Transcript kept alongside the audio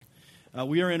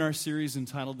We are in our series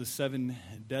entitled The Seven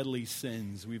Deadly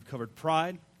Sins. We've covered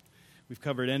pride, we've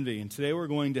covered envy, and today we're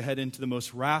going to head into the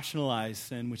most rationalized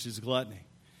sin, which is gluttony.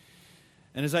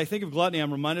 And as I think of gluttony,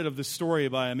 I'm reminded of the story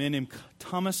by a man named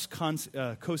Thomas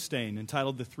Costain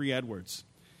entitled The Three Edwards.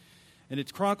 And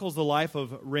it chronicles the life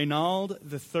of Reynald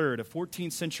III, a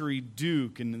 14th century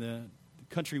duke in the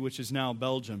country which is now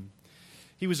Belgium.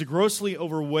 He was grossly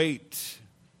overweight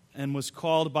and was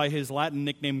called by his Latin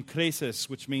nickname Croesus,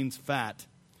 which means fat.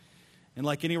 And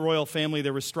like any royal family,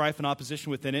 there was strife and opposition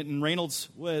within it, and Reynald's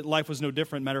life was no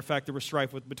different. Matter of fact, there was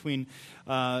strife between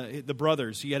the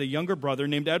brothers. He had a younger brother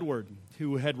named Edward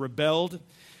who had rebelled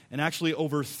and actually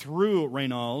overthrew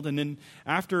Reynald. And then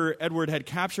after Edward had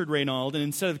captured Reynald, and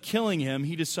instead of killing him,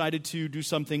 he decided to do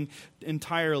something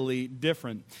entirely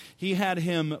different. He had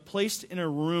him placed in a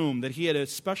room that he had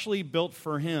especially built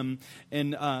for him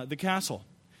in the castle.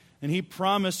 And he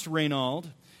promised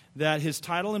Reynald that his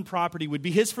title and property would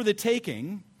be his for the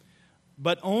taking,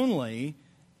 but only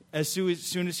as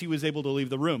soon as he was able to leave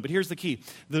the room. But here's the key.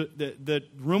 The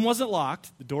room wasn't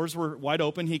locked. The doors were wide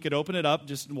open. He could open it up,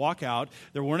 just walk out.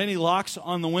 There weren't any locks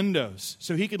on the windows.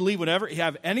 So he could leave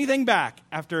have anything back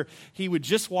after he would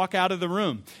just walk out of the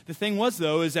room. The thing was,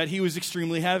 though, is that he was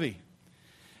extremely heavy.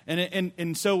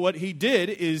 And so what he did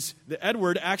is that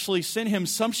Edward actually sent him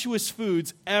sumptuous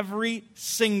foods every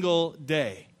single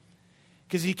day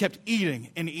because he kept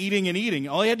eating and eating and eating.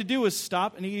 All he had to do was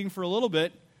stop and eating for a little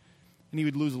bit, and he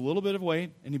would lose a little bit of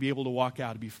weight, and he'd be able to walk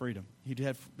out and be freedom. He'd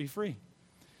be free.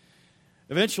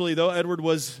 Eventually, though, Edward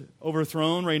was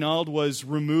overthrown. Reynald was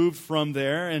removed from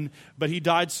there, but he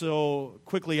died so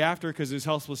quickly after because his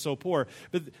health was so poor.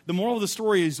 But the moral of the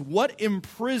story is, what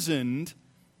imprisoned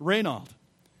Reynald?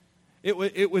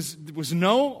 It was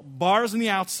no bars on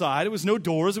the outside. It was no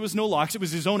doors. It was no locks. It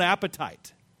was his own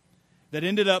appetite that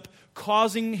ended up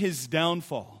causing his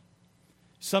downfall,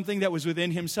 something that was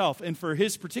within himself. And for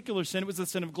his particular sin, it was the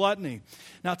sin of gluttony.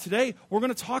 Now, today, we're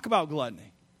going to talk about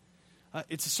gluttony.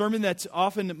 It's a sermon that's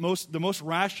often the most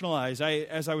rationalized.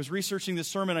 As I was researching this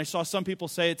sermon, I saw some people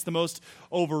say it's the most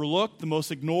overlooked, the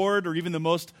most ignored, or even the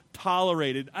most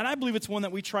tolerated. And I believe it's one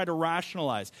that we try to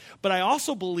rationalize. But I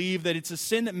also believe that it's a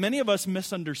sin that many of us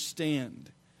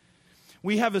misunderstand.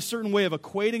 We have a certain way of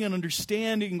equating and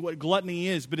understanding what gluttony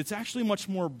is, but it's actually much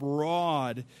more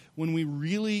broad when we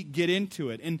really get into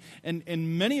it.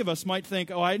 And many of us might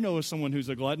think, oh, I know someone who's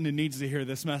a glutton and needs to hear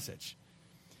this message.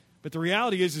 But the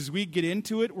reality is, as we get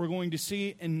into it, we're going to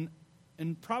see and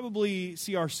probably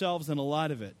see ourselves in a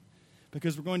lot of it.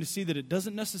 Because we're going to see that it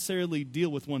doesn't necessarily deal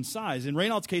with one size. In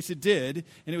Reynald's case, it did,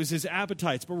 and it was his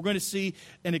appetites. But we're going to see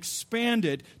and expand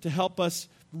it to help us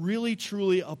really,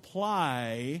 truly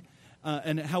apply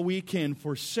and how we can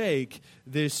forsake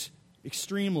this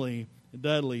extremely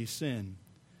deadly sin.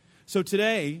 So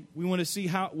today, we want to see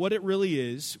what it really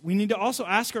is. We need to also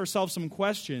ask ourselves some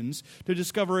questions to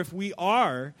discover if we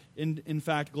are, in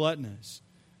fact, gluttonous.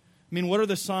 I mean, what are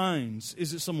the signs?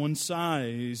 Is it someone's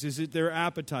size? Is it their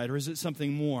appetite? Or is it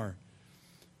something more?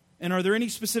 And are there any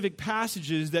specific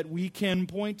passages that we can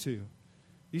point to?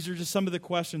 These are just some of the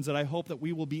questions that I hope that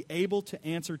we will be able to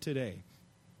answer today.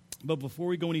 But before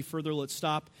we go any further, let's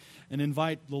stop and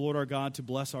invite the Lord our God to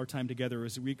bless our time together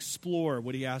as we explore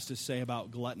what He has to say about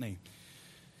gluttony.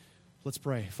 Let's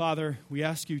pray. Father, we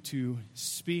ask You to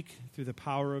speak through the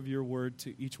power of Your word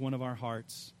to each one of our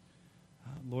hearts.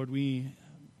 Lord, we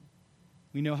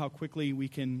know how quickly we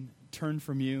can turn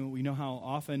from You. We know how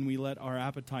often we let our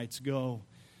appetites go.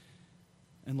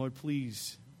 And Lord,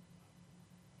 please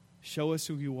show us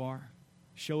who You are.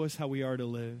 Show us how we are to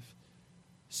live.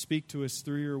 Speak to us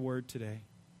through Your word today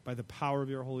by the power of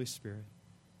Your Holy Spirit.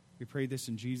 We pray this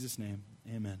in Jesus' name.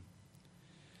 Amen.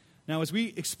 Now, as we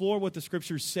explore what the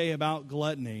Scriptures say about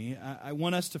gluttony, I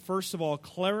want us to first of all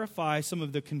clarify some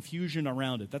of the confusion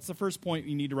around it. That's the first point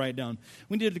you need to write down.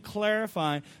 We need to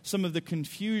clarify some of the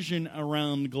confusion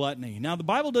around gluttony. Now, the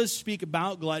Bible does speak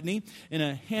about gluttony in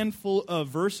a handful of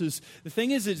verses. The thing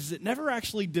is it never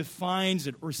actually defines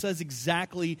it or says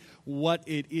exactly what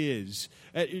it is.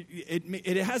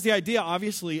 It has the idea,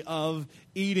 obviously, of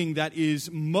eating that is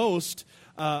most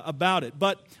about it.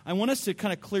 But I want us to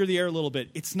kind of clear the air a little bit.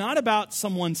 It's not about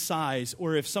someone's size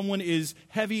or if someone is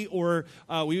heavy or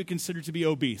we would consider to be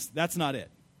obese. That's not it.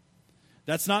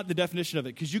 That's not the definition of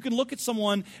it, because you can look at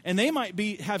someone and they might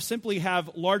simply have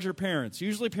larger parents.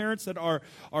 Usually parents that are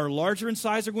larger in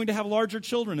size are going to have larger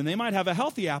children, and they might have a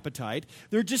healthy appetite.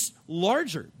 They're just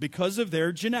larger because of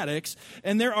their genetics.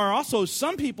 And there are also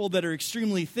some people that are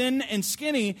extremely thin and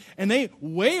skinny, and they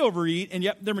way overeat, and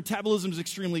yet their metabolism is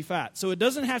extremely fat. So it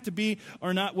doesn't have to be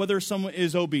or not whether someone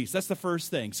is obese. That's the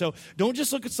first thing. So don't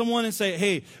just look at someone and say,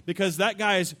 hey, because that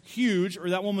guy is huge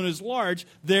or that woman is large,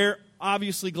 they're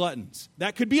obviously gluttons.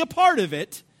 That could be a part of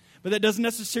it, but that doesn't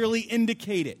necessarily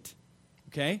indicate it.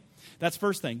 Okay? That's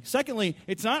first thing. Secondly,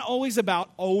 it's not always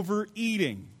about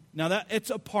overeating. Now,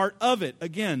 it's a part of it,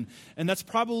 again, and that's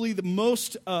probably the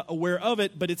most aware of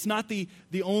it, but it's not the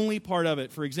only part of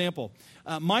it. For example,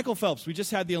 Michael Phelps, we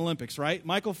just had the Olympics, right?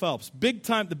 Michael Phelps, big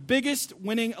time, the biggest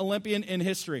winning Olympian in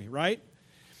history, right?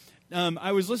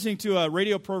 I was listening to a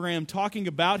radio program talking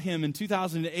about him in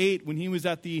 2008 when he was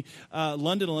at the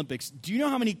London Olympics. Do you know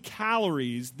how many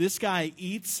calories this guy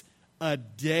eats a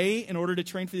day in order to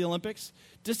train for the Olympics?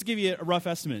 Just to give you a rough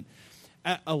estimate.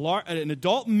 An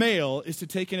adult male is to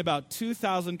take in about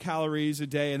 2,000 calories a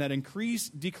day, and that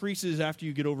decreases after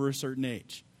you get over a certain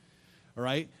age. All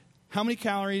right? How many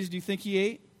calories do you think he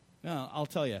ate? I'll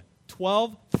tell you.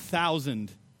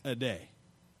 12,000 a day.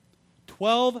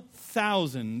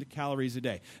 12,000 calories a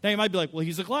day. Now, you might be like, well,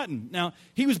 he's a glutton. Now,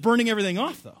 he was burning everything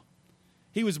off, though.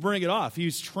 He was burning it off. He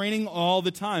was training all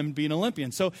the time, being an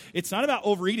Olympian. So it's not about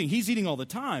overeating. He's eating all the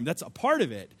time. That's a part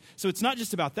of it. So it's not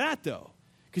just about that, though.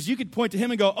 Because you could point to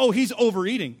him and go, oh, he's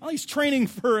overeating. Well, he's training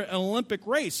for an Olympic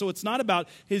race. So it's not about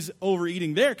his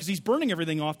overeating there, because he's burning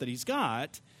everything off that he's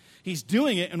got. He's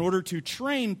doing it in order to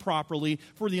train properly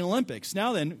for the Olympics.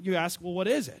 Now then, you ask, well, what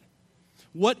is it?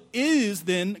 What is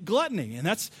then gluttony? And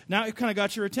that's now it kind of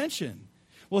got your attention.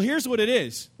 Well, here's what it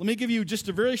is. Let me give you just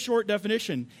a very short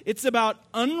definition. It's about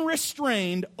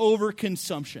unrestrained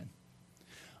overconsumption.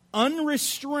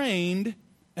 Unrestrained,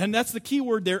 and that's the key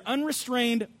word there,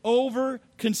 unrestrained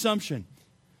overconsumption.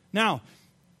 Now,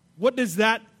 what does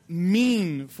that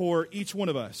mean for each one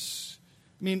of us?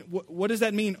 I mean, what does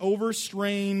that mean,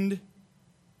 overstrained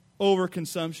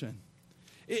overconsumption?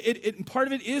 Part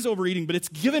of it is overeating, but it's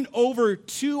given over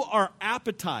to our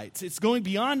appetites. It's going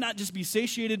beyond not just be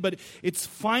satiated, but it's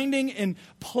finding and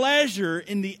pleasure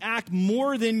in the act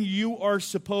more than you are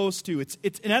supposed to. It's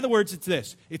in other words, it's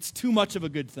this. It's too much of a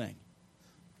good thing.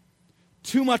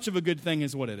 Too much of a good thing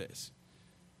is what it is.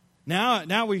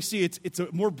 Now we see it's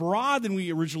more broad than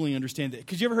we originally understand it.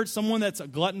 Because you ever heard someone that's a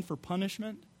glutton for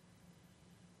punishment?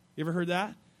 You ever heard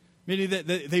that? Maybe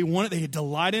they want it, they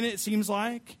delight in it, it seems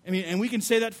like. I mean, and we can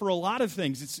say that for a lot of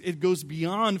things. It goes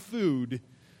beyond food.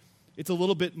 It's a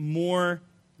little bit more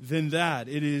than that.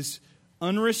 It is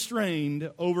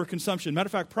unrestrained overconsumption. Matter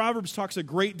of fact, Proverbs talks a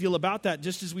great deal about that,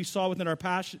 just as we saw within our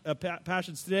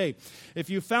passions today.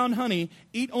 If you found honey,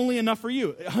 eat only enough for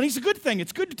you. Honey's a good thing.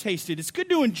 It's good to taste it. It's good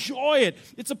to enjoy it.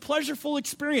 It's a pleasureful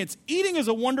experience. Eating is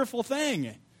a wonderful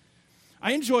thing.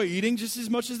 I enjoy eating just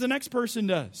as much as the next person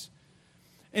does.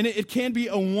 And it can be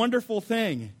a wonderful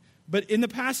thing. But in the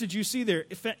passage you see there,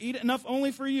 if eat enough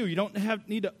only for you. You don't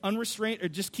need to unrestrain or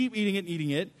just keep eating it and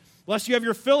eating it, lest you have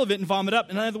your fill of it and vomit up.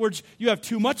 In other words, you have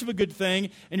too much of a good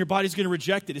thing and your body's going to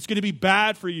reject it. It's going to be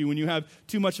bad for you when you have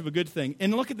too much of a good thing.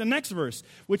 And look at the next verse,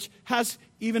 which has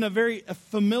even a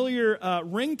familiar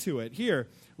ring to it. Here,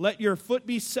 let your foot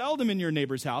be seldom in your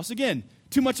neighbor's house. Again,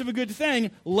 too much of a good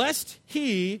thing, lest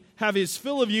he have his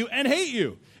fill of you and hate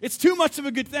you. It's too much of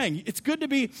a good thing. It's good to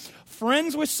be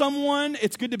friends with someone.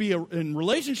 It's good to be in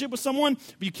relationship with someone,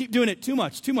 but you keep doing it too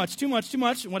much. And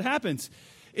what happens?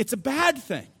 It's a bad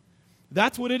thing.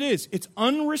 That's what it is. It's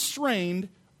unrestrained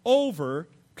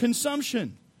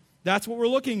overconsumption. That's what we're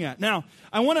looking at. Now,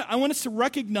 I want us to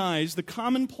recognize the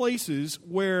common places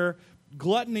where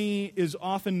gluttony is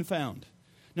often found.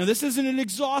 Now, this isn't an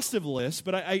exhaustive list,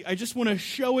 but I just want to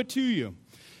show it to you.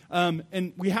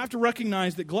 And we have to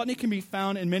recognize that gluttony can be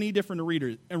found in many different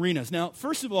arenas. Now,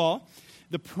 first of all,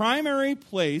 the primary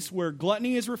place where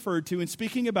gluttony is referred to and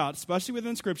speaking about, especially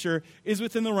within Scripture, is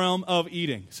within the realm of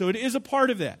eating. So it is a part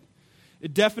of that.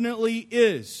 It definitely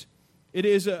is. It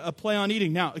is a play on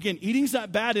eating. Now, again, eating's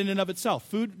not bad in and of itself.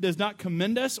 Food does not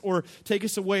commend us or take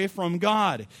us away from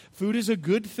God. Food is a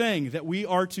good thing that we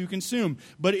are to consume.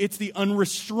 But it's the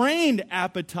unrestrained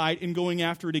appetite in going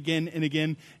after it again and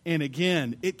again and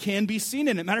again. It can be seen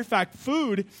in it. Matter of fact,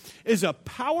 food is a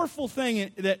powerful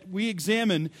thing that we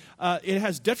examine. It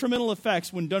has detrimental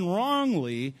effects when done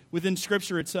wrongly within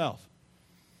Scripture itself.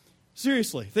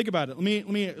 Seriously, think about it. Let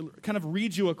me kind of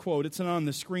read you a quote. It's on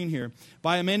the screen here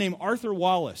by a man named Arthur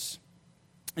Wallace.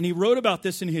 And he wrote about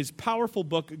this in his powerful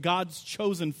book, God's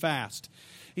Chosen Fast.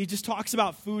 He just talks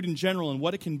about food in general and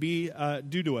what it can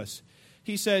do to us.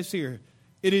 He says here,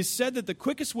 it is said that the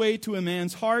quickest way to a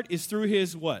man's heart is through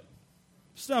his what?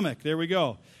 Stomach. There we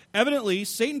go. Evidently,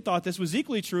 Satan thought this was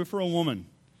equally true for a woman.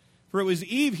 For it was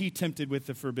Eve he tempted with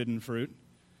the forbidden fruit.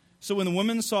 So when the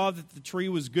woman saw that the tree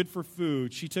was good for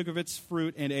food, she took of its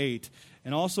fruit and ate,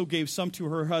 and also gave some to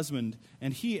her husband,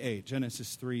 and he ate.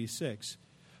 Genesis 3:6.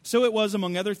 So it was,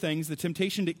 among other things, the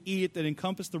temptation to eat that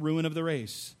encompassed the ruin of the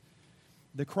race.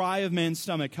 The cry of man's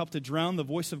stomach helped to drown the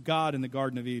voice of God in the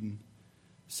Garden of Eden.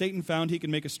 Satan found he could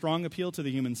make a strong appeal to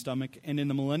the human stomach, and in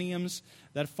the millenniums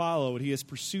that followed, he has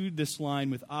pursued this line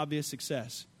with obvious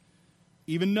success.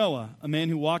 Even Noah, a man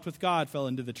who walked with God, fell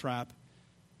into the trap.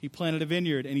 He planted a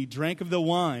vineyard, and he drank of the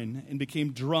wine and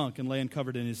became drunk and lay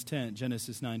uncovered in his tent.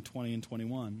 Genesis 9:20 and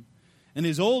 21. In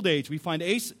his old age, we find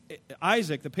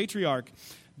Isaac, the patriarch,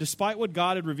 despite what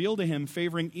God had revealed to him,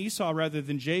 favoring Esau rather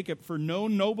than Jacob for no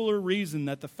nobler reason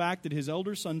than the fact that his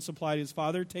elder son supplied his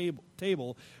father's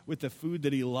table with the food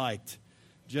that he liked.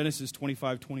 Genesis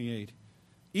 25:28.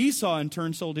 Esau, in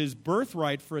turn, sold his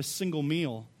birthright for a single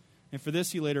meal, and for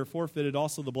this he later forfeited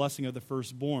also the blessing of the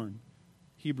firstborn.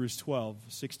 Hebrews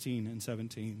 12:16 and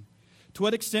 17. To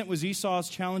what extent was Esau's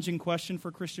challenging question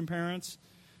for Christian parents?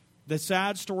 The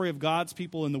sad story of God's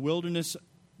people in the wilderness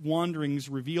wanderings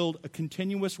revealed a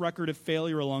continuous record of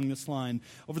failure along this line.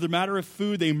 Over the matter of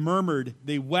food, they murmured,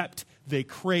 they wept, they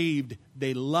craved,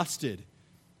 they lusted.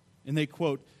 And they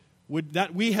quote, "Would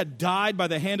that we had died by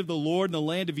the hand of the Lord in the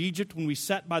land of Egypt when we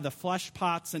sat by the flesh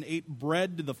pots and ate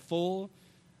bread to the full."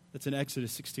 That's in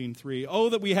Exodus 16:3. "Oh,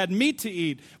 that we had meat to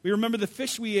eat. We remember the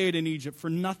fish we ate in Egypt for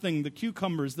nothing, the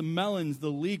cucumbers, the melons, the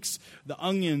leeks, the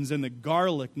onions, and the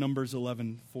garlic." Numbers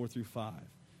 11:4-5.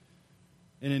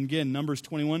 And again, Numbers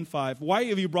 21:5. "Why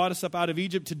have you brought us up out of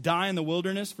Egypt to die in the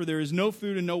wilderness? For there is no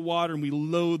food and no water, and we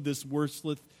loathe this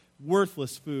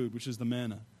worthless food," which is the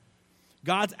manna.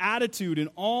 God's attitude in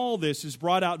all this is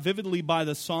brought out vividly by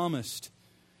the psalmist.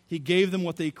 He gave them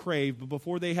what they craved, but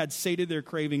before they had sated their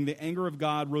craving, the anger of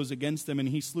God rose against them, and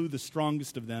he slew the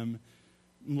strongest of them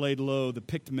and laid low the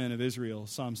picked men of Israel.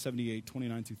 Psalm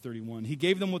 78:29-31. He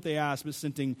gave them what they asked, but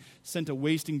sent a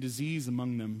wasting disease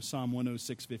among them. Psalm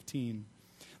 106:15.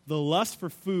 The lust for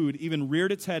food even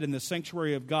reared its head in the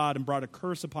sanctuary of God and brought a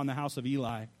curse upon the house of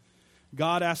Eli.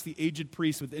 God asked the aged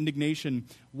priest with indignation,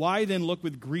 "Why then look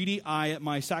with greedy eye at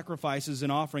my sacrifices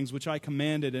and offerings which I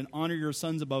commanded, and honor your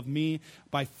sons above me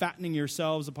by fattening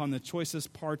yourselves upon the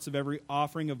choicest parts of every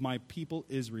offering of my people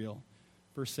Israel?"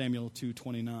 1 Samuel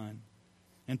 2:29.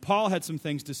 And Paul had some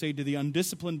things to say to the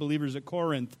undisciplined believers at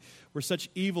Corinth, where such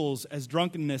evils as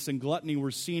drunkenness and gluttony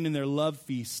were seen in their love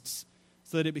feasts,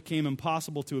 so that it became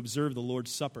impossible to observe the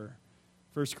Lord's Supper.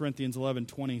 1 Corinthians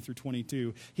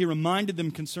 11:20-22. He reminded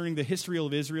them concerning the history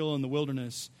of Israel in the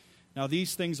wilderness. "Now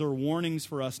these things are warnings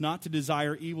for us, not to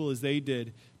desire evil as they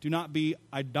did. Do not be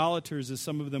idolaters as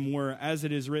some of them were, as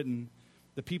it is written,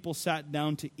 the people sat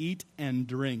down to eat and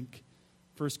drink."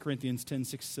 1 Corinthians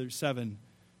 10:6-7.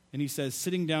 And he says,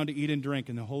 sitting down to eat and drink,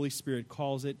 and the Holy Spirit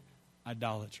calls it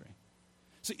idolatry.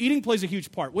 So eating plays a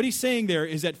huge part. What he's saying there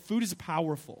is that food is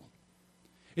powerful.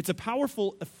 It's a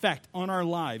powerful effect on our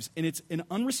lives, and it's an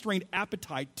unrestrained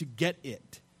appetite to get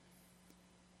it.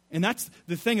 And that's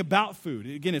the thing about food.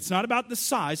 Again, it's not about the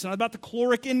size, it's not about the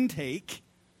caloric intake.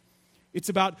 It's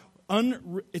about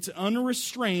it's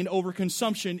unrestrained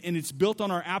overconsumption, and it's built on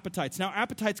our appetites. Now,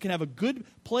 appetites can have a good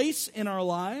place in our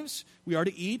lives. We are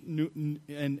to eat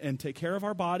and take care of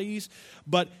our bodies,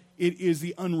 but it is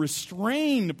the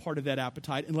unrestrained part of that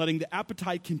appetite and letting the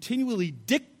appetite continually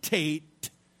dictate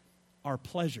our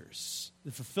pleasures,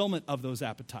 the fulfillment of those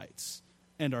appetites,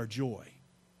 and our joy.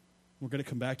 We're going to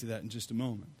come back to that in just a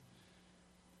moment.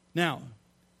 Now,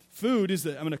 food is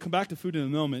I'm going to come back to food in a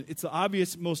moment. It's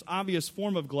the most obvious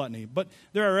form of gluttony, but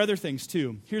there are other things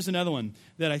too. Here's another one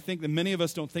that I think that many of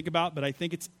us don't think about, but I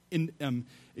think it's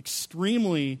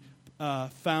extremely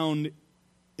found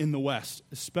in the West,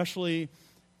 especially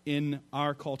in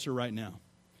our culture right now.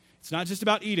 It's not just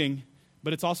about eating,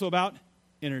 but it's also about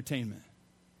entertainment.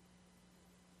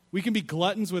 We can be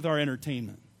gluttons with our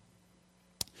entertainment.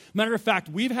 Matter of fact,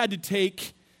 we've had to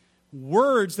take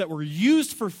words that were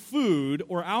used for food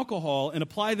or alcohol and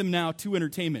apply them now to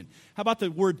entertainment. How about the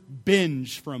word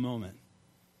binge for a moment?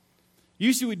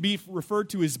 Usually it would be referred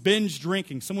to as binge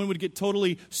drinking. Someone would get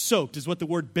totally soaked is what the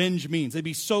word binge means. They'd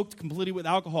be soaked completely with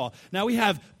alcohol. Now we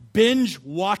have binge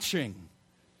watching.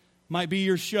 Might be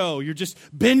your show. You're just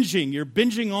binging. You're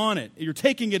binging on it. You're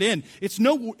taking it in. It's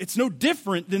no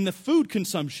different than the food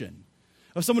consumption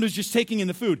of someone who's just taking in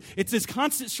the food. It's this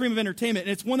constant stream of entertainment,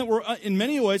 and it's one that we're in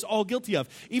many ways all guilty of,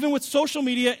 even with social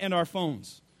media and our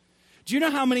phones. Do you know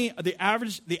how many the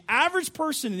average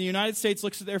person in the United States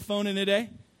looks at their phone in a day?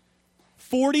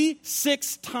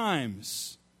 46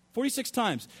 times. 46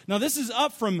 times. Now this is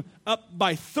up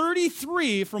by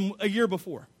 33 from a year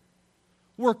before.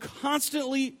 We're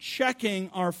constantly checking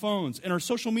our phones and our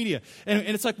social media. And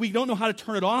it's like we don't know how to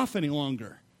turn it off any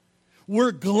longer.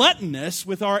 We're gluttonous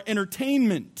with our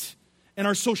entertainment and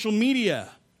our social media.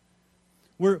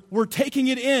 We're taking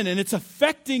it in, and it's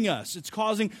affecting us. It's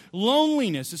causing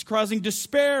loneliness. It's causing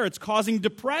despair. It's causing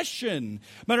depression.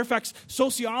 Matter of fact,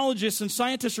 sociologists and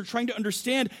scientists are trying to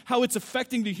understand how it's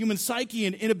affecting the human psyche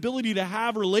and inability to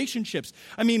have relationships.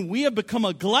 I mean, we have become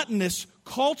a gluttonous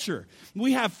culture.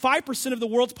 We have 5% of the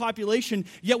world's population,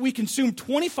 yet we consume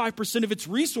 25% of its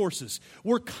resources.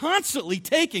 We're constantly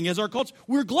taking, as our culture,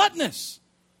 we're gluttonous.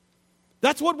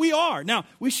 That's what we are. Now,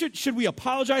 should we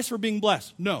apologize for being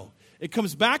blessed? No. It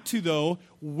comes back to, though,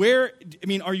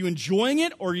 are you enjoying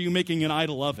it or are you making an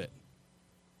idol of it?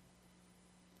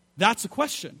 That's a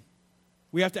question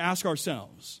we have to ask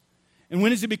ourselves. And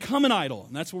when does it become an idol?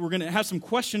 And that's what we're going to have some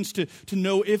questions to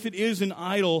know if it is an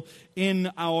idol in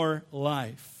our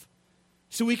life.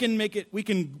 So we can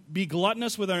be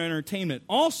gluttonous with our entertainment.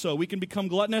 Also, we can become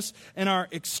gluttonous in our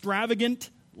extravagant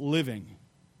living.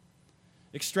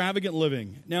 Extravagant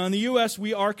living. Now, in the U.S.,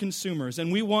 we are consumers,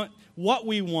 and we want what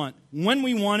we want, when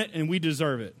we want it, and we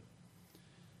deserve it.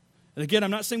 And again,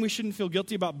 I'm not saying we shouldn't feel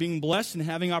guilty about being blessed and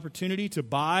having opportunity to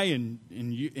buy and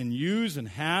use and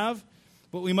have,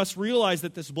 but we must realize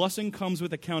that this blessing comes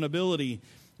with accountability.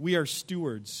 We are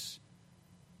stewards.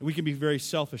 We can be very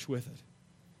selfish with it.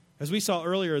 As we saw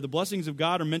earlier, the blessings of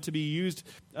God are meant to be used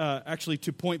actually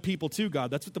to point people to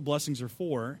God. That's what the blessings are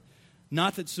for.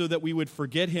 Not that so that we would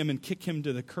forget him and kick him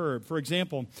to the curb. For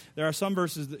example, there are some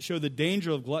verses that show the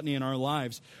danger of gluttony in our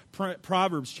lives.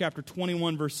 Proverbs chapter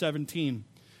 21, verse 17.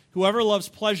 Whoever loves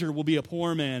pleasure will be a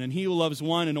poor man, and he who loves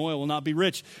wine and oil will not be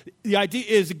rich. The idea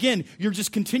is, again, you're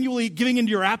just continually giving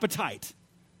into your appetite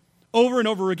over and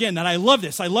over again, that I love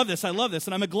this,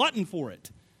 and I'm a glutton for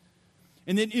it.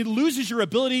 And then it loses your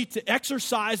ability to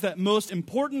exercise that most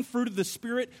important fruit of the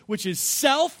Spirit, which is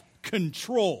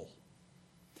self-control.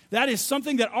 That is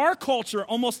something that our culture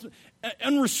almost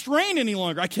unrestrained any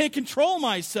longer. I can't control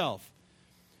myself.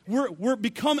 We're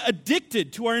become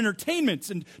addicted to our entertainments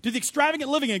and to the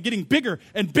extravagant living and getting bigger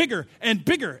and bigger and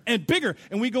bigger and bigger.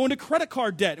 And we go into credit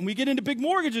card debt and we get into big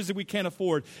mortgages that we can't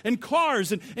afford and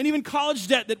cars and even college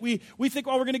debt that we think,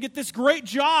 we're going to get this great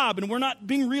job, and we're not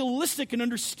being realistic and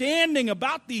understanding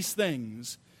about these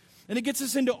things. And it gets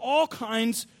us into all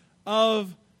kinds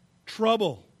of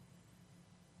trouble.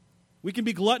 We can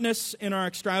be gluttonous in our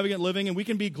extravagant living, and we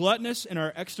can be gluttonous in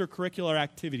our extracurricular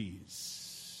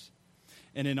activities.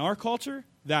 And in our culture,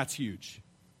 that's huge.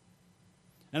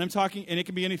 And I'm talking, and it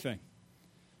can be anything.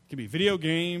 It can be video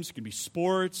games, it can be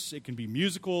sports, it can be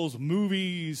musicals,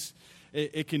 movies,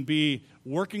 it can be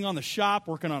working on the shop,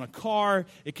 working on a car,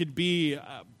 it could be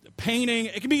painting,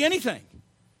 it can be anything.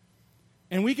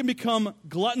 And we can become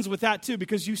gluttons with that too,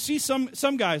 because you see some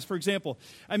guys, for example.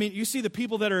 I mean, you see the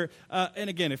people that are, and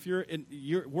again, if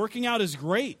you're working out is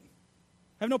great.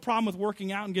 I have no problem with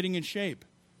working out and getting in shape.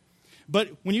 But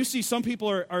when you see some people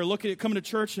are looking at coming to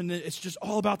church and it's just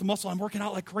all about the muscle, I'm working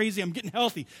out like crazy, I'm getting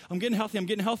healthy. And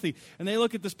they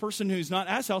look at this person who's not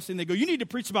as healthy and they go, you need to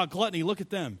preach about gluttony. Look at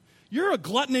them. You're a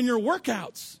glutton in your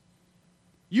workouts.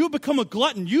 You become a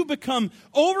glutton. You become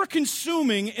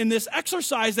over-consuming in this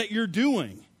exercise that you're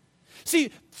doing. See,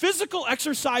 physical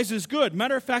exercise is good.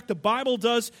 Matter of fact, the Bible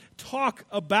does talk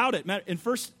about it. In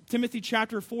 1 Timothy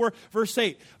chapter 4, verse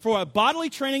 8, for bodily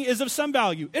training is of some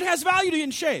value. It has value to get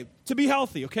in shape, to be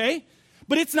healthy, okay?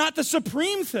 But it's not the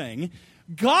supreme thing.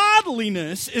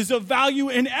 Godliness is of value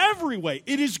in every way.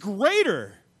 It is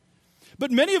greater. But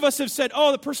many of us have said,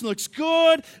 the person looks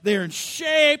good, they're in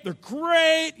shape, they're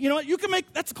great. You know what? You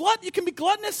can be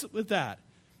gluttonous with that.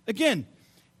 Again,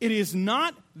 it is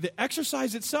not the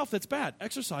exercise itself that's bad.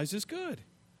 Exercise is good.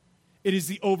 It is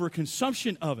the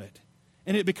overconsumption of it.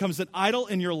 And it becomes an idol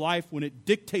in your life when it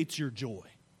dictates your joy.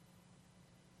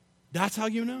 That's how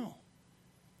you know.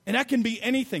 And that can be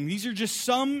anything. These are just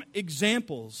some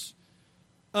examples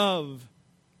of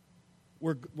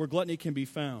where gluttony can be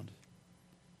found.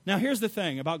 Now, here's the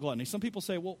thing about gluttony. Some people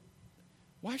say, well,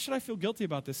 why should I feel guilty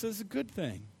about this? This is a good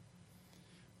thing.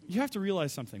 You have to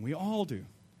realize something. We all do.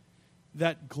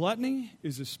 That gluttony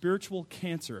is a spiritual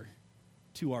cancer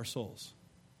to our souls.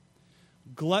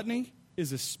 Gluttony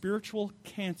is a spiritual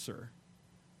cancer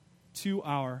to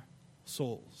our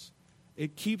souls.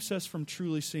 It keeps us from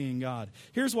truly seeing God.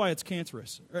 Here's why it's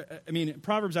cancerous.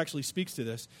 Proverbs actually speaks to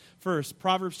this. First,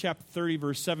 Proverbs chapter 30,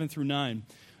 verse 7 through 9.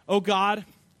 O God,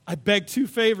 I beg two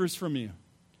favors from you.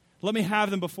 Let me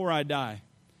have them before I die.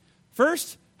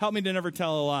 First, help me to never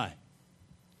tell a lie.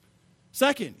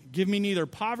 Second, give me neither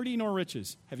poverty nor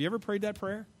riches. Have you ever prayed that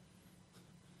prayer?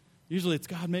 Usually it's,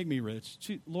 God, make me rich.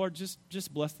 Lord,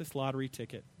 just bless this lottery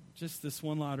ticket. Just this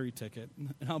one lottery ticket,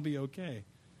 and I'll be okay.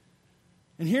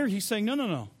 And here he's saying,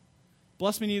 no.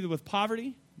 Bless me neither with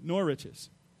poverty nor riches.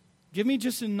 Give me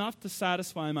just enough to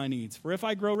satisfy my needs. For if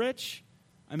I grow rich,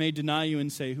 I may deny you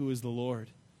and say, who is the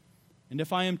Lord? And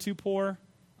if I am too poor,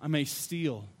 I may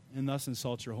steal and thus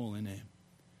insult your holy name.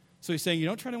 So he's saying you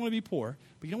don't try to want to be poor,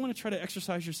 but you don't want to try to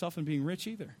exercise yourself in being rich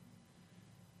either.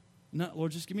 No,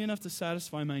 Lord, just give me enough to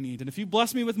satisfy my needs. And if you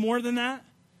bless me with more than that,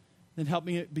 then help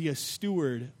me be a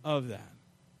steward of that.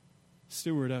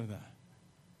 Steward of that.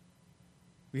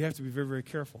 We have to be very, very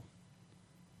careful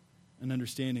in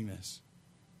understanding this.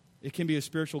 It can be a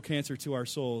spiritual cancer to our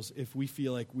souls if we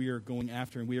feel like we are going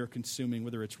after and we are consuming,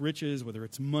 whether it's riches, whether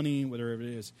it's money, whatever it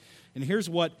is. And here's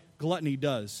what gluttony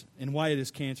does and why it is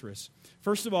cancerous.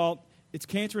 First of all, it's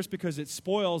cancerous because it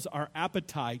spoils our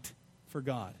appetite for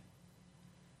God.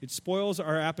 It spoils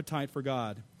our appetite for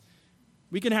God.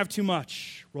 We can have too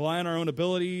much, rely on our own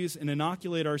abilities, and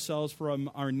inoculate ourselves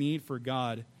from our need for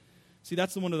God. See,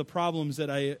 that's one of the problems that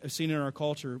I have seen in our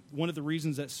culture. One of the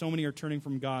reasons that so many are turning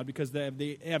from God, because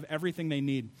they have everything they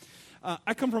need.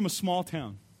 I come from a small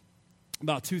town,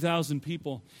 about 2,000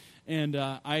 people, and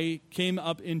I came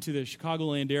up into the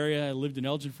Chicagoland area. I lived in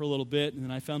Elgin for a little bit, and then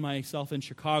I found myself in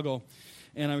Chicago,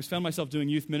 and I found myself doing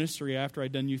youth ministry after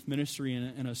I'd done youth ministry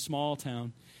in a small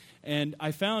town. And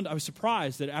I was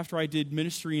surprised that after I did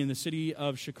ministry in the city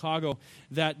of Chicago,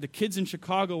 that the kids in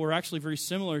Chicago were actually very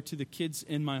similar to the kids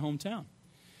in my hometown.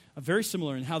 Very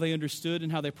similar in how they understood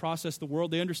and how they processed the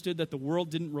world. They understood that the world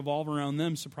didn't revolve around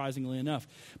them, surprisingly enough.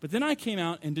 But then I came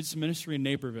out and did some ministry in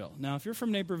Naperville. Now, if you're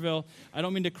from Naperville, I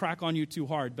don't mean to crack on you too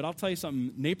hard, but I'll tell you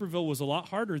something. Naperville was a lot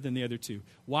harder than the other two.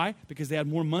 Why? Because they had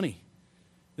more money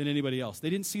than anybody else.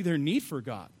 They didn't see their need for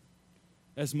God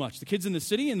as much. The kids in the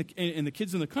city and the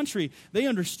kids in the country, they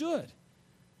understood.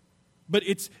 But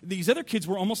these other kids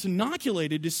were almost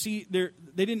inoculated to see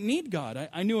they didn't need God.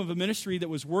 I knew of a ministry that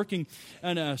was working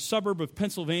in a suburb of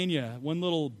Pennsylvania, one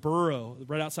little borough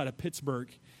right outside of Pittsburgh.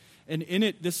 And in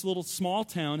it, this little small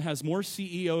town has more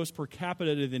CEOs per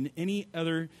capita than any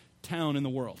other town in the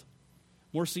world.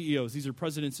 More CEOs. These are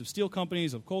presidents of steel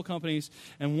companies, of coal companies.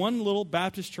 And one little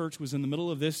Baptist church was in the middle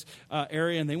of this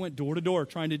area, and they went door to door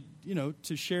trying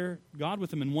to share God with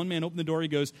them. And one man opened the door. He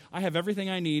goes, I have everything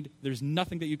I need. There's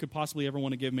nothing that you could possibly ever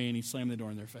want to give me. And he slammed the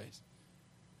door in their face.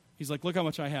 He's like, look how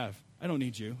much I have. I don't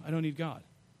need you. I don't need God.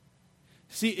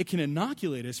 See, it can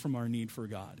inoculate us from our need for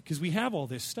God because we have all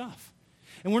this stuff.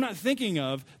 And we're not thinking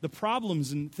of the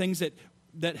problems and things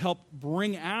that help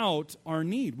bring out our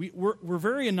need. We're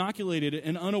very inoculated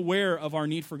and unaware of our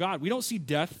need for God. We don't see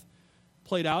death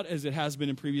played out as it has been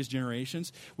in previous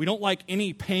generations. We don't like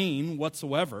any pain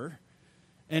whatsoever.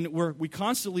 And we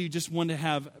constantly just want to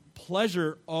have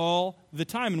pleasure all the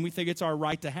time, and we think it's our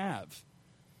right to have.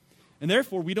 And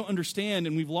therefore, we don't understand,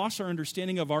 and we've lost our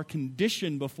understanding of our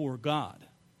condition before God.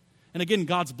 And again,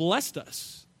 God's blessed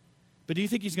us. But do you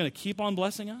think He's going to keep on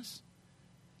blessing us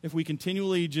if we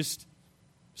continually just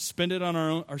spend it on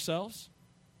ourselves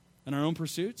and our own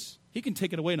pursuits? He can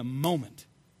take it away in a moment.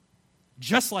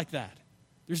 Just like that.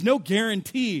 There's no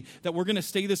guarantee that we're going to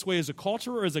stay this way as a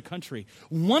culture or as a country.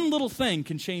 One little thing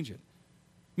can change it.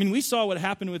 I mean, we saw what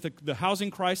happened with the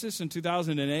housing crisis in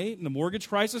 2008 and the mortgage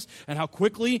crisis and how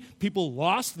quickly people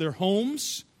lost their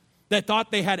homes that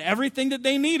thought they had everything that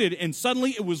they needed, and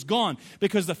suddenly it was gone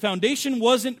because the foundation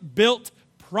wasn't built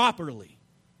properly.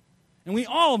 And we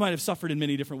all might have suffered in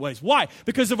many different ways. Why?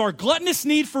 Because of our gluttonous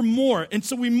need for more. And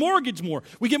so we mortgage more.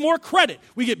 We get more credit.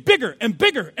 We get bigger and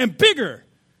bigger and bigger.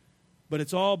 But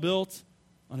it's all built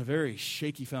on a very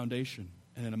shaky foundation.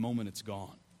 And in a moment, it's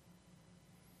gone.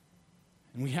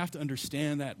 And we have to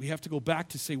understand that. We have to go back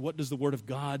to say, what does the Word of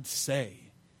God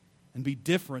say? And be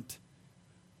different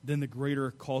than the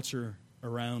greater culture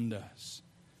around us.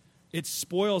 It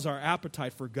spoils our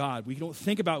appetite for God. We don't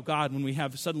think about God when we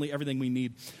have suddenly everything we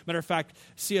need. Matter of fact,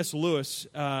 C.S. Lewis,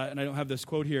 and I don't have this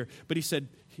quote here, but he said,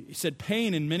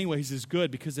 pain in many ways is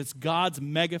good because it's God's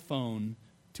megaphone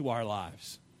to our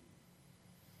lives.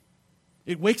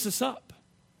 It wakes us up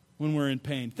when we're in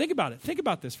pain. Think about it. Think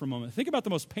about this for a moment. Think about the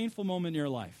most painful moment in your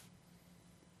life.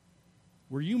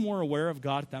 Were you more aware of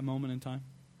God at that moment in time?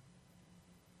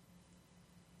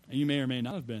 And you may or may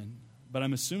not have been. But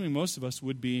I'm assuming most of us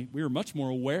we were much more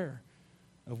aware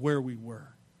of where we were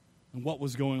and what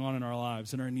was going on in our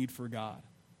lives and our need for God.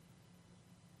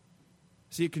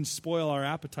 See, it can spoil our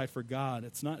appetite for God.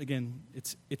 It's not, again,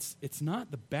 it's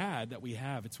not the bad that we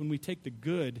have. It's when we take the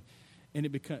good, and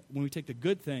when we take the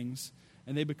good things,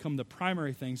 and they become the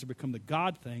primary things, or become the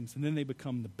God things, and then they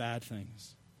become the bad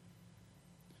things.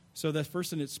 So that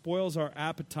first thing, it spoils our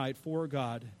appetite for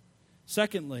God.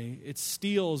 Secondly, it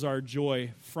steals our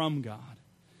joy from God.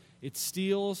 It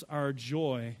steals our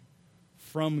joy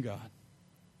from God.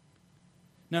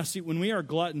 Now, see, when we are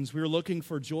gluttons, we are looking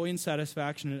for joy and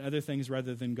satisfaction in other things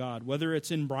rather than God, whether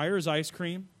it's in Breyer's ice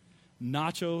cream,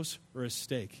 nachos, or a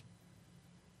steak,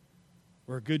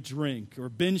 or a good drink, or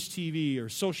binge TV, or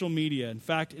social media. In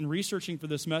fact, in researching for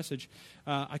this message,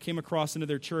 I came across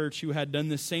another church who had done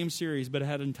this same series, but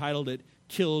had entitled it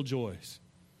Killjoys,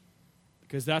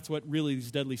 because that's what really these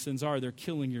deadly sins are. They're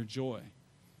killing your joy,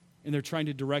 and they're trying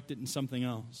to direct it in something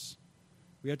else.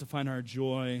 We have to find our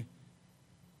joy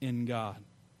in God.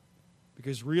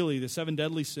 Because really, the 7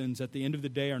 deadly sins at the end of the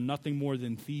day are nothing more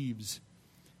than thieves,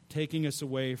 taking us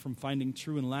away from finding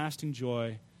true and lasting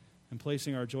joy and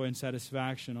placing our joy and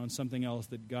satisfaction on something else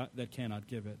that cannot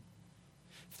give it.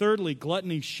 Thirdly,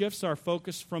 gluttony shifts our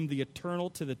focus from the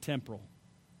eternal to the temporal.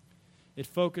 It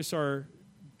shifts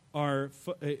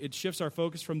our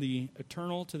focus from the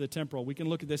eternal to the temporal. We can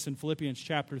look at this in Philippians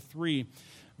chapter 3,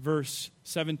 verse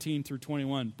 17 through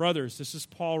 21. Brothers, this is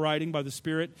Paul writing by the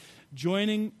Spirit. Join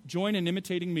in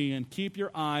imitating me and keep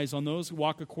your eyes on those who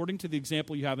walk according to the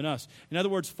example you have in us. In other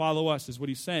words, follow us is what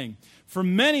he's saying. For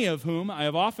many of whom I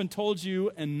have often told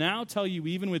you and now tell you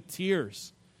even with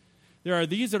tears. There are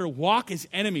these that walk as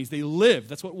enemies. They live.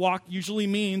 That's what walk usually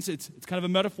means. It's kind of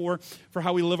a metaphor for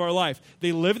how we live our life.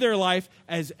 They live their life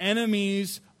as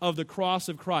enemies of the cross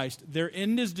of Christ. Their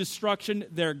end is destruction.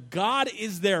 Their God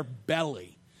is their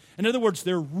belly. In other words,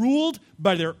 they're ruled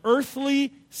by their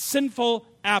earthly, sinful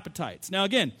appetites. Now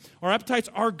again, our appetites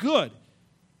are good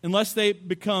unless they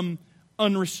become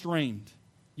unrestrained.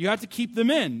 You have to keep them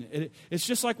in. It's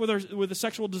just like with a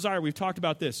sexual desire. We've talked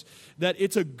about this, that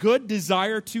it's a good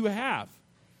desire to have.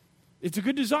 It's a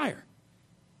good desire.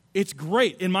 It's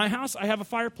great. In my house, I have a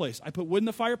fireplace. I put wood in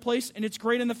the fireplace, and it's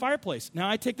great in the fireplace. Now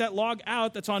I take that log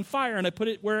out that's on fire, and I put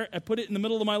it in the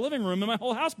middle of my living room, and my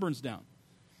whole house burns down.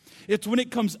 It's when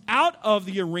it comes out of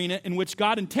the arena in which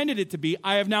God intended it to be,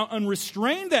 I have now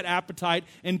unrestrained that appetite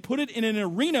and put it in an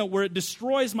arena where it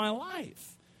destroys my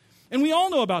life. And we all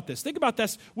know about this. Think about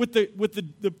this with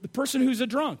the person who's a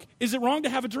drunk. Is it wrong to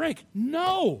have a drink?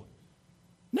 No.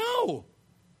 No.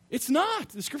 It's not.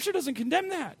 The Scripture doesn't condemn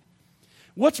that.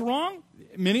 What's wrong?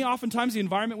 Oftentimes the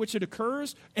environment in which it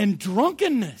occurs, and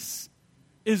drunkenness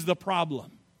is the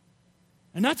problem.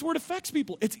 And that's where it affects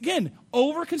people. It's, again,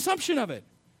 overconsumption of it.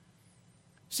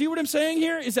 See what I'm saying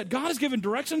here? Is that God has given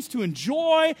directions to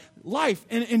enjoy life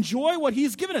and enjoy what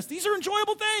He's given us. These are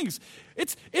enjoyable things.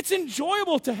 It's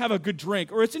enjoyable to have a good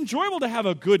drink, or it's enjoyable to have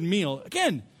a good meal.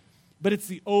 Again, but it's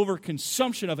the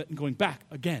overconsumption of it and going back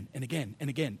again and again and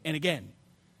again and again.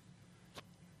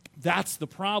 That's the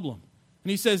problem.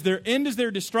 And he says their end is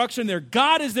their destruction, their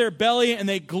God is their belly, and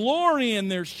they glory in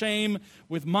their shame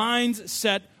with minds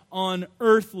set on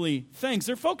earthly things.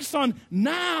 They're focused on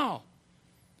now.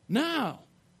 Now.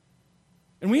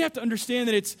 And we have to understand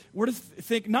that we're to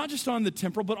think not just on the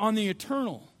temporal, but on the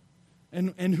eternal,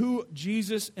 and who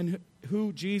Jesus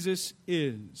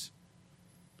is.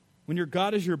 When your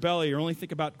God is your belly, you're only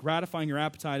thinking about gratifying your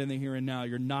appetite in the here and now.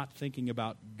 You're not thinking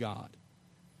about God.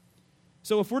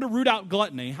 So if we're to root out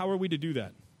gluttony, how are we to do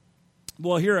that?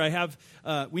 Well, here I have,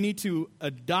 we need to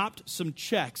adopt some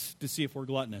checks to see if we're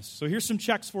gluttonous. So here's some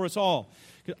checks for us all.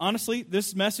 Honestly,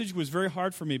 this message was very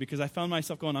hard for me because I found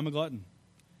myself going, I'm a glutton.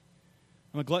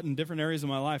 I'm a glutton in different areas of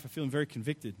my life. I'm feeling very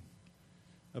convicted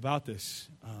about this,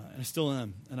 and I still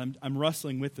am. And I'm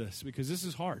wrestling with this because this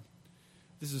is hard.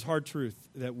 This is hard truth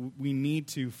that we need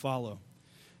to follow.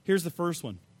 Here's the first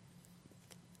one.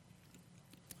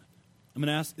 I'm going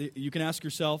to ask. You can ask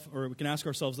yourself, or we can ask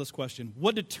ourselves this question: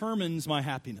 what determines my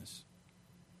happiness?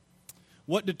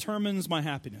 What determines my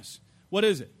happiness? What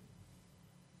is it?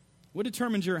 What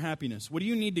determines your happiness? What do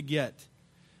you need to get?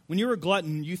 When you're a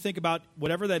glutton, you think about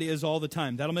whatever that is all the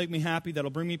time. That'll make me happy.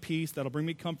 That'll bring me peace. That'll bring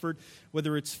me comfort.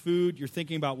 Whether it's food, you're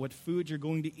thinking about what food you're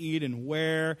going to eat and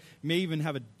where. You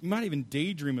might even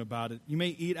daydream about it. You may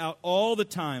eat out all the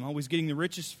time, always getting the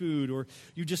richest food, or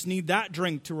you just need that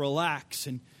drink to relax.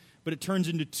 But it turns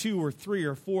into 2 or 3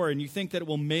 or 4, and you think that it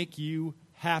will make you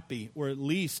happy, or at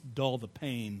least dull the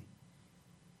pain.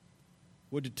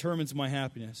 What determines my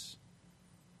happiness?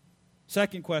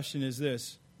 Second question is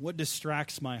this: what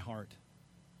distracts my heart?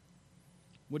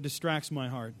 What distracts my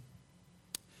heart?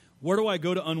 Where do I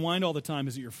go to unwind all the time?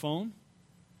 Is it your phone?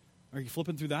 Are you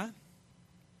flipping through that?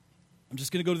 I'm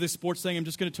just going to go to this sports thing. I'm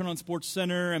just going to turn on Sports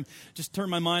Center and just turn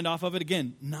my mind off of it.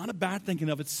 Again, not a bad thing in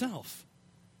of itself.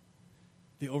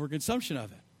 The overconsumption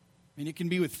of it. I mean, it can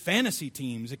be with fantasy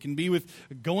teams. It can be with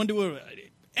going to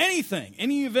anything,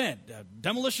 any event,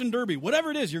 demolition derby,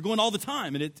 whatever it is. You're going all the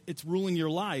time, and it's ruling your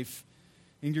life,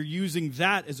 and you're using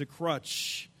that as a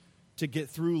crutch to get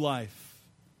through life.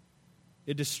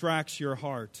 It distracts your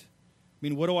heart. I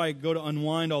mean, what do I go to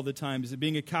unwind all the time? Is it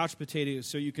being a couch potato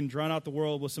so you can drown out the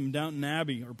world with some Downton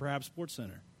Abbey or perhaps Sports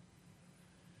Center?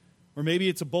 Or maybe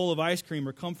it's a bowl of ice cream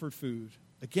or comfort food.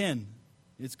 Again,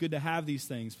 it's good to have these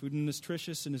things. Food is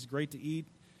nutritious and it's great to eat.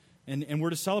 And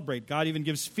we're to celebrate. God even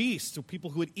gives feasts to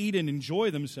people who would eat and enjoy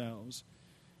themselves.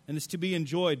 And it's to be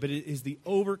enjoyed, but it is the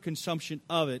overconsumption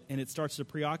of it, and it starts to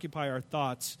preoccupy our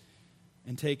thoughts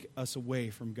and take us away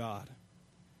from God.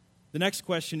 The next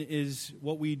question is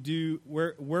what we do,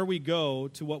 where we go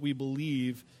to what we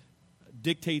believe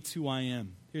dictates who I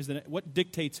am. What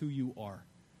dictates who you are?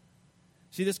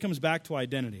 See, this comes back to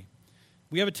identity.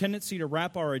 We have a tendency to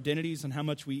wrap our identities on how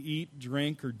much we eat,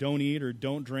 drink, or don't eat, or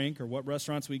don't drink, or what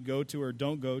restaurants we go to or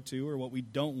don't go to, or what we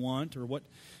don't want, or what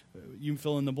you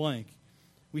fill in the blank.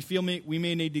 We feel we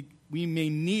may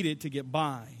need it to get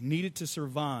by, need it to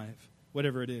survive,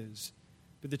 whatever it is.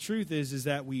 But the truth is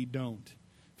that we don't.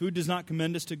 Food does not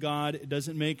commend us to God. It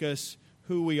doesn't make us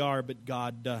who we are, but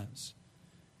God does.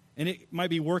 And it might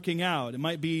be working out. It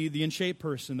might be the in-shape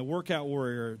person, the workout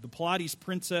warrior, the Pilates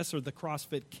princess, or the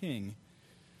CrossFit king.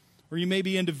 Or you may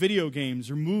be into video games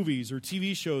or movies or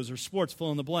TV shows or sports, fill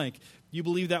in the blank. You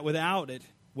believe that without it,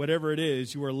 whatever it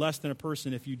is, you are less than a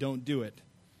person if you don't do it.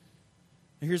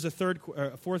 And here's a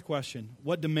fourth question.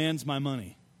 What demands my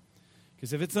money?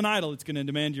 Because if it's an idol, it's going to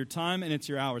demand your time and it's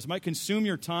your hours. It might consume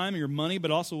your time and your money, but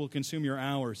also will consume your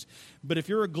hours. But if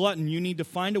you're a glutton, you need to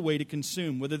find a way to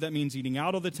consume, whether that means eating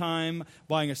out all the time,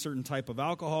 buying a certain type of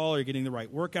alcohol, or getting the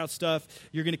right workout stuff.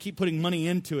 You're going to keep putting money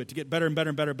into it to get better and better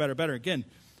and better and better and better. Again,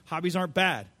 hobbies aren't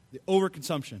bad. The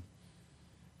overconsumption.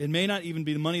 It may not even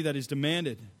be the money that is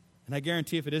demanded. And I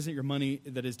guarantee if it isn't your money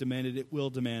that is demanded, it will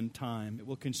demand time. It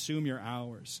will consume your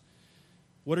hours.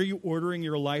 What are you ordering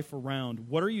your life around?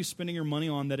 What are you spending your money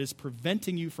on that is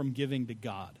preventing you from giving to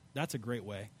God? That's a great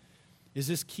way. Is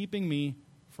this keeping me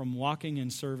from walking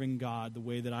and serving God the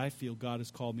way that I feel God has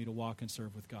called me to walk and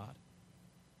serve with God?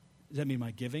 Does that mean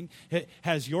my giving?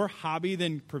 Has your hobby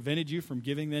then prevented you from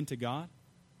giving then to God?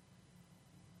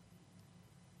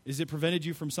 Is it prevented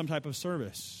you from some type of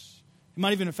service? It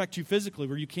might even affect you physically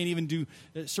where you can't even do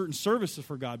certain services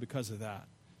for God because of that,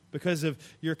 because of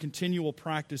your continual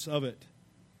practice of it.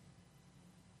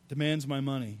 Demands my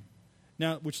money.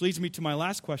 Now, which leads me to my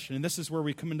last question, and this is where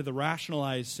we come into the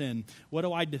rationalized sin. What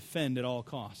do I defend at all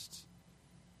costs?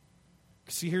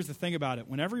 See, here's the thing about it.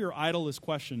 Whenever your idol is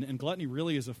questioned, and gluttony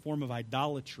really is a form of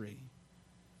idolatry,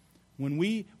 when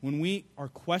we are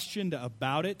questioned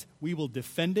about it, we will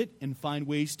defend it and find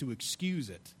ways to excuse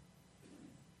it.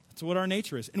 That's what our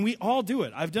nature is. And we all do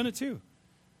it. I've done it too.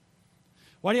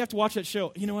 Why do you have to watch that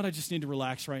show? You know what? I just need to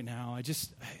relax right now. I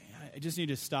just need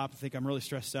to stop and think I'm really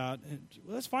stressed out.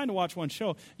 Well, that's fine to watch one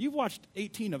show. You've watched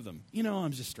 18 of them. You know,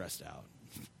 I'm just stressed out.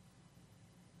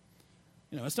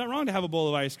 You know, it's not wrong to have a bowl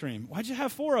of ice cream. Why'd you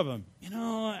have 4 of them? You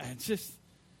know,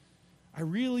 I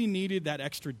really needed that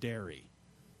extra dairy.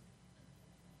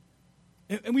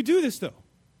 And we do this, though.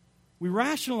 We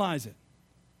rationalize it.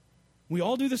 We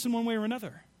all do this in one way or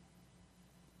another.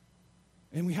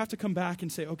 And we have to come back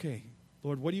and say, okay,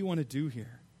 Lord, what do you want to do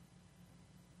here?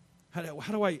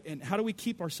 How do we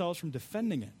keep ourselves from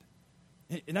defending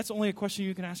it? And that's only a question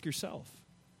you can ask yourself.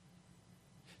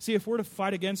 See, if we're to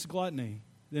fight against gluttony,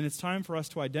 then it's time for us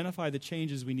to identify the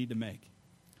changes we need to make.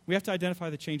 We have to identify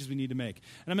the changes we need to make.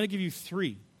 And I'm going to give you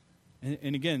 3.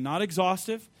 And again, not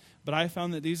exhaustive, but I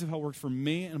found that these have helped work for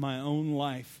me in my own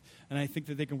life. And I think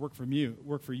that they can work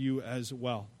for you as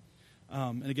well.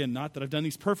 And again, not that I've done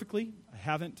these perfectly. I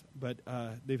haven't, but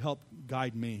they've helped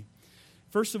guide me.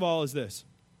 First of all is this.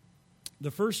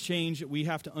 The first change that we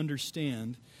have to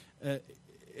understand,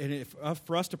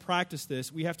 for us to practice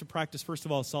this, we have to practice, first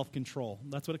of all, self-control.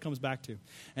 That's what it comes back to.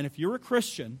 And if you're a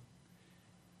Christian,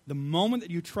 the moment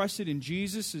that you trusted in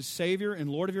Jesus as Savior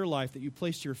and Lord of your life, that you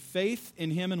placed your faith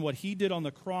in Him and what He did on the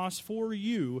cross for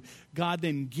you, God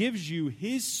then gives you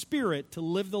His Spirit to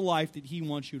live the life that He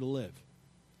wants you to live.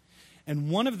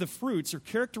 And one of the fruits or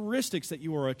characteristics that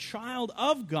you are a child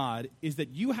of God is that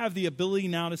you have the ability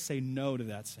now to say no to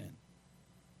that sin.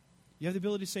 You have the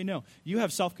ability to say no. You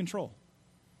have self-control.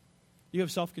 You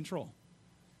have self-control.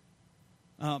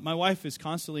 My wife is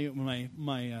constantly,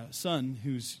 my son,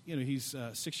 who's, he's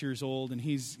 6 years old, and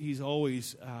he's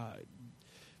always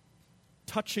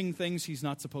touching things he's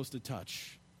not supposed to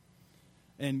touch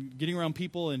and getting around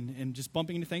people and just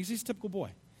bumping into things. He's a typical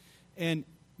boy. And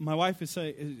my wife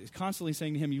is constantly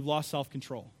saying to him, you've lost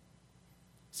self-control.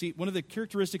 See, one of the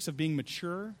characteristics of being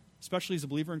mature, especially as a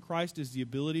believer in Christ, is the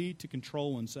ability to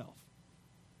control oneself,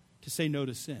 to say no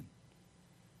to sin.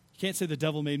 You can't say the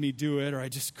devil made me do it or I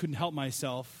just couldn't help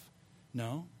myself.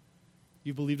 No,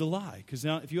 you believed a lie. Because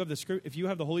now if you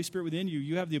have the Holy Spirit within you,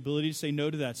 you have the ability to say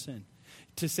no to that sin,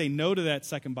 to say no to that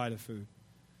second bite of food,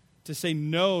 to say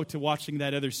no to watching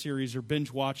that other series or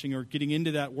binge watching or getting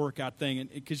into that workout thing.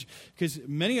 Because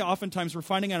oftentimes we're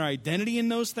finding our identity in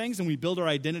those things and we build our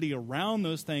identity around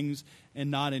those things and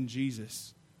not in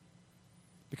Jesus.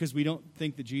 Because we don't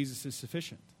think that Jesus is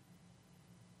sufficient.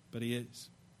 But he is.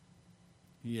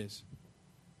 He is.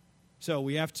 So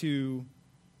we have to,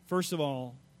 first of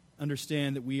all,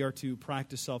 understand that we are to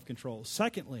practice self-control.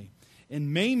 Secondly, it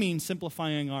may mean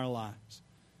simplifying our lives.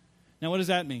 Now, what does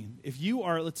that mean? If you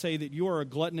are, let's say that you are a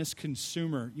gluttonous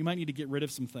consumer, you might need to get rid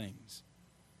of some things.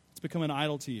 It's become an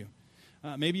idol to you.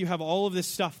 Maybe you have all of this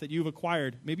stuff that you've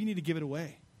acquired. Maybe you need to give it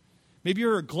away. Maybe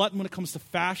you're a glutton when it comes to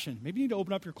fashion. Maybe you need to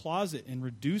open up your closet and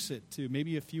reduce it to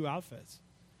maybe a few outfits.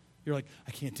 You're like,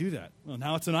 I can't do that. Well,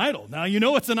 now it's an idol. Now you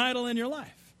know it's an idol in your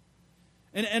life.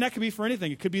 And that could be for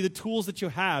anything. It could be the tools that you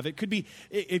have. It could be,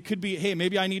 hey,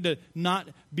 maybe I need to not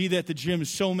be at the gym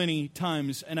so many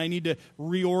times, and I need to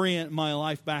reorient my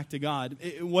life back to God.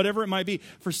 Whatever it might be.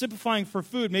 For simplifying for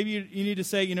food, maybe you need to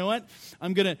say, you know what?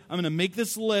 I'm gonna make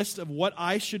this list of what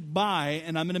I should buy,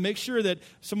 and I'm gonna make sure that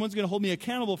someone's gonna hold me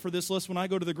accountable for this list when I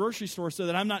go to the grocery store, so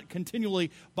that I'm not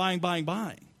continually buying.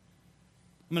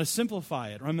 I'm going to simplify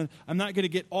it, or I'm not going to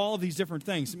get all of these different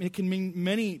things. I mean, it can mean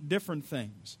many different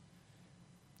things.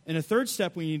 And a third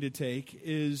step we need to take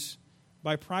is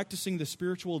by practicing the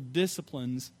spiritual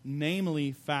disciplines,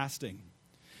 namely fasting.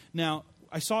 Now,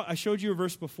 I showed you a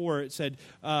verse before. It said,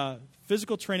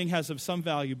 physical training has of some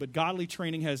value, but godly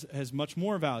training has much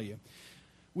more value.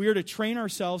 We are to train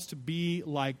ourselves to be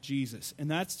like Jesus, and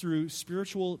that's through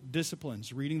spiritual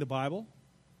disciplines, reading the Bible,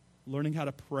 learning how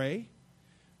to pray,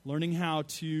 learning how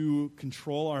to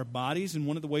control our bodies, and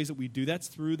one of the ways that we do that's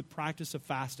through the practice of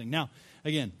fasting. Now,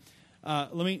 again,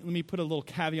 let me put a little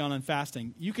caveat on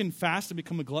fasting. You can fast and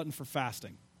become a glutton for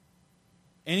fasting.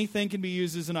 Anything can be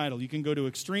used as an idol. You can go to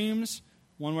extremes,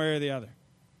 one way or the other.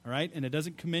 All right? And it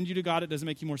doesn't commend you to God. It doesn't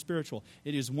make you more spiritual.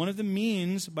 It is one of the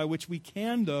means by which we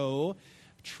can, though,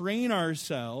 train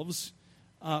ourselves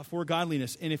for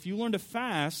godliness. And if you learn to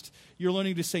fast, you're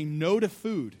learning to say no to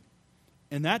food.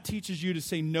 And that teaches you to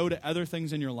say no to other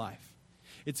things in your life.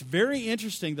 It's very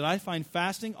interesting that I find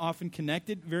fasting often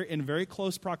connected in very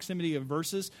close proximity of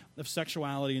verses of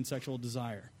sexuality and sexual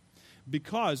desire.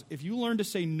 Because if you learn to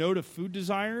say no to food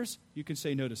desires, you can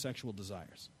say no to sexual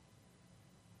desires,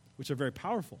 which are very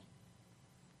powerful.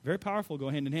 Very powerful, go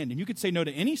hand in hand. And you could say no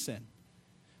to any sin.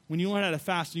 When you learn how to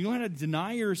fast, you learn how to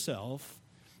deny yourself.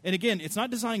 And again, it's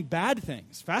not denying bad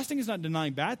things. Fasting is not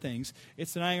denying bad things.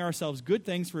 It's denying ourselves good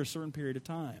things for a certain period of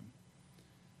time.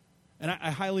 And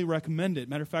I highly recommend it.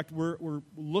 Matter of fact, we're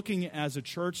looking as a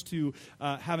church to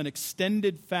have an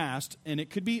extended fast. And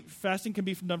fasting can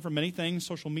be done from many things: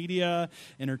 social media,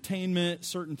 entertainment,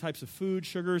 certain types of food,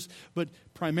 sugars. But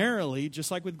primarily, just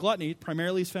like with gluttony,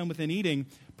 primarily is found within eating.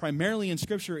 Primarily in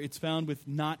Scripture, it's found with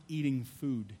not eating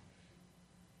food.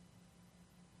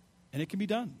 And it can be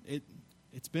done.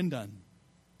 It's been done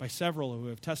by several who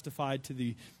have testified to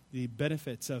the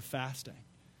benefits of fasting.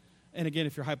 And again,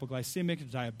 if you're hypoglycemic, or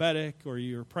diabetic, or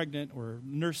you're pregnant, or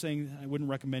nursing, I wouldn't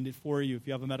recommend it for you if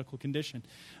you have a medical condition.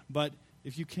 But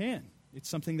if you can, it's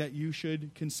something that you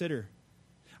should consider.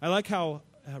 I like how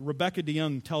Rebecca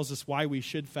DeYoung tells us why we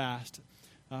should fast.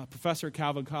 Professor at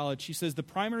Calvin College, she says, the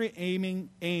primary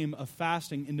aim of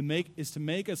fasting is to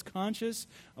make us conscious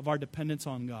of our dependence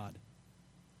on God.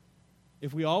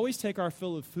 If we always take our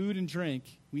fill of food and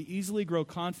drink, we easily grow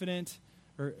confidence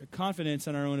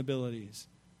in our own abilities,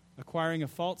 acquiring a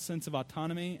false sense of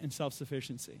autonomy and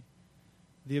self-sufficiency.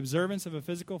 The observance of a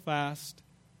physical fast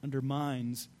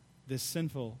undermines this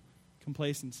sinful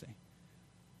complacency.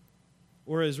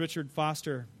 Or as Richard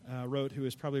Foster wrote, who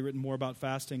has probably written more about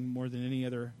fasting more than any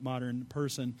other modern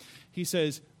person, he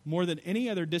says, more than any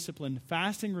other discipline,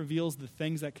 fasting reveals the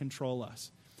things that control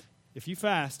us. If you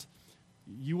fast,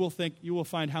 you will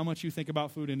find how much you think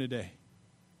about food in a day.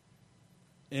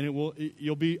 And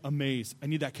you'll be amazed. I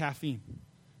need that caffeine.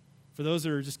 For those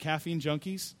that are just caffeine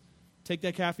junkies, take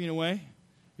that caffeine away.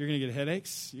 You're going to get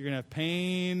headaches. You're going to have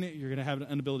pain. You're going to have an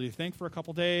inability to think for a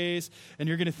couple days. And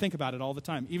you're going to think about it all the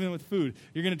time, even with food.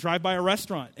 You're going to drive by a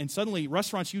restaurant, and suddenly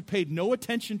restaurants you paid no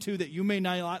attention to that you may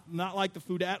not like the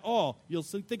food at all, you'll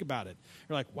think about it.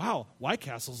 You're like, wow, White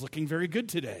Castle's looking very good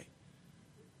today.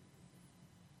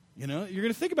 You're going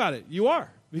to think about it. You are.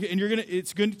 And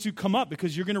it's going to come up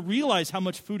because you're going to realize how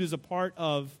much food is a part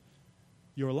of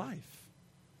your life.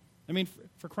 I mean,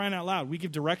 for crying out loud, we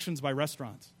give directions by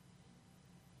restaurants.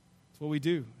 It's what we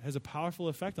do. It has a powerful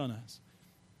effect on us.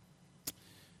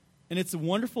 And it's a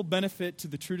wonderful benefit to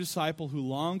the true disciple who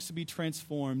longs to be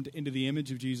transformed into the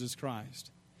image of Jesus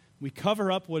Christ. We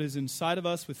cover up what is inside of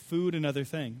us with food and other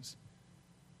things.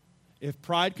 If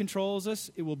pride controls us,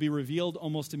 it will be revealed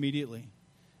almost immediately.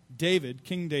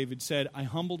 King David said, I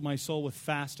humbled my soul with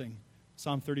fasting,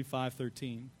 Psalm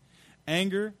 35:13.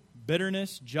 Anger,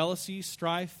 bitterness, jealousy,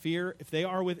 strife, fear, if they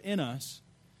are within us,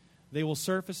 they will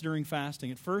surface during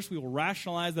fasting. At first, we will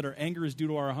rationalize that our anger is due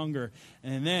to our hunger.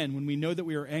 And then, when we know that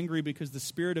we are angry because the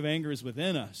spirit of anger is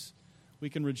within us, we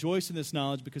can rejoice in this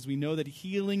knowledge because we know that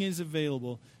healing is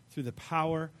available through the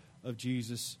power of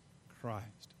Jesus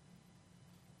Christ.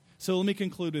 So let me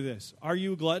conclude with this. Are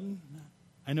you a glutton?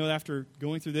 I know after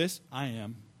going through this, I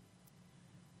am.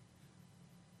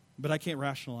 But I can't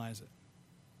rationalize it.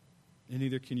 And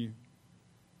neither can you.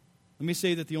 Let me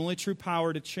say that the only true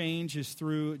power to change is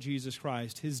through Jesus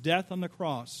Christ. His death on the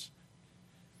cross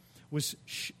was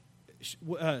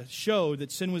showed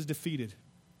that sin was defeated.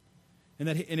 And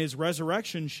his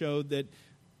resurrection showed that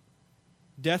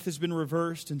death has been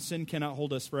reversed and sin cannot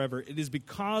hold us forever. It is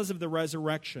because of the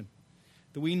resurrection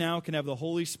that we now can have the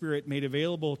Holy Spirit made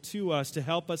available to us to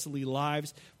help us lead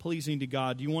lives pleasing to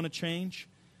God. Do you want to change?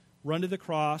 Run to the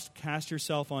cross, cast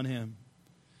yourself on Him.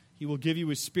 He will give you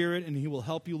His Spirit, and He will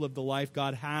help you live the life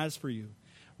God has for you.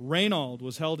 Reynold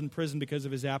was held in prison because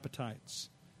of his appetites,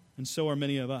 and so are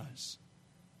many of us.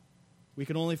 We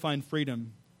can only find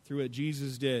freedom through what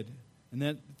Jesus did, and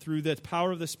that through the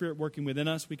power of the Spirit working within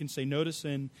us, we can say no to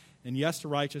sin and yes to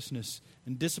righteousness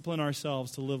and discipline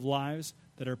ourselves to live lives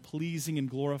that are pleasing and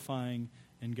glorifying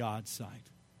in God's sight.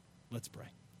 Let's pray.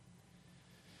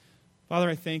 Father,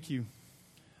 I thank you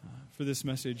for this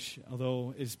message,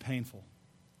 although it is painful.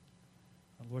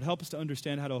 Lord, help us to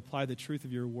understand how to apply the truth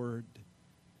of your word.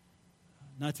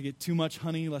 Not to get too much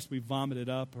honey lest we vomit it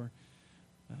up, or,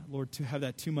 Lord, to have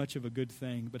that too much of a good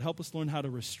thing. But help us learn how to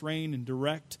restrain and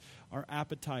direct our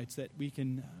appetites that we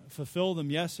can fulfill them,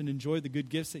 yes, and enjoy the good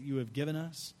gifts that you have given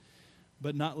us,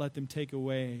 but not let them take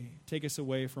us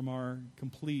away from our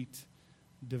complete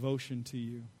devotion to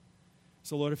you.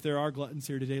 So, Lord, if there are gluttons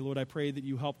here today, Lord, I pray that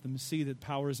you help them see that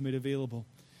power is made available.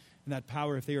 And that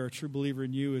power, if they are a true believer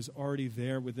in you, is already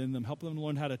there within them. Help them to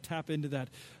learn how to tap into that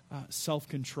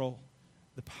self-control.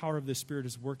 The power of the Spirit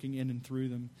is working in and through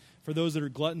them. For those that are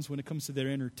gluttons when it comes to their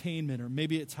entertainment, or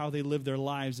maybe it's how they live their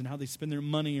lives and how they spend their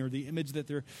money, or the image that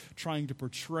they're trying to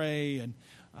portray, and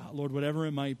Lord, whatever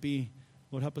it might be,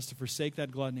 Lord, help us to forsake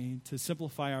that gluttony, to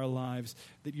simplify our lives,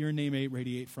 that your name may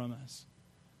radiate from us.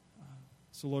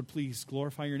 So, Lord, please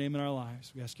glorify your name in our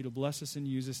lives. We ask you to bless us and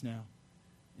use us now.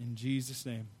 In Jesus'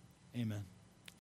 name. Amen.